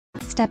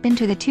step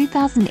into the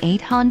 2008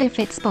 Honda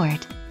Fit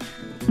Sport.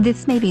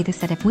 This may be the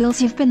set of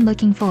wheels you've been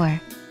looking for.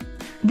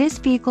 This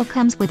vehicle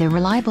comes with a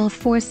reliable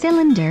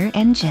 4-cylinder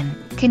engine,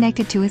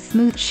 connected to a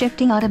smooth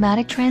shifting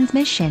automatic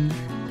transmission.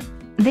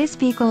 This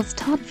vehicle's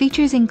top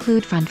features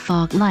include front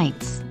fog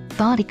lights,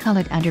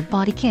 body-colored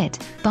underbody kit,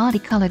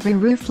 body-colored rear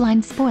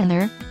roofline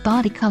spoiler,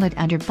 body-colored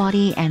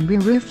underbody and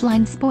rear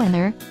roofline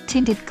spoiler,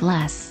 tinted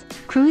glass,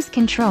 cruise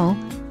control,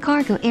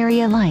 cargo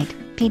area light,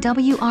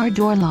 PWR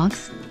door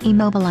locks,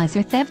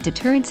 immobilizer theft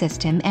deterrent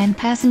system and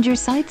passenger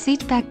side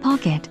seat back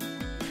pocket.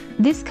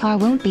 This car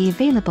won't be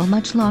available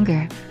much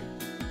longer.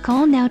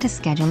 Call now to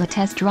schedule a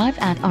test drive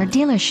at our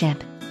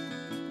dealership.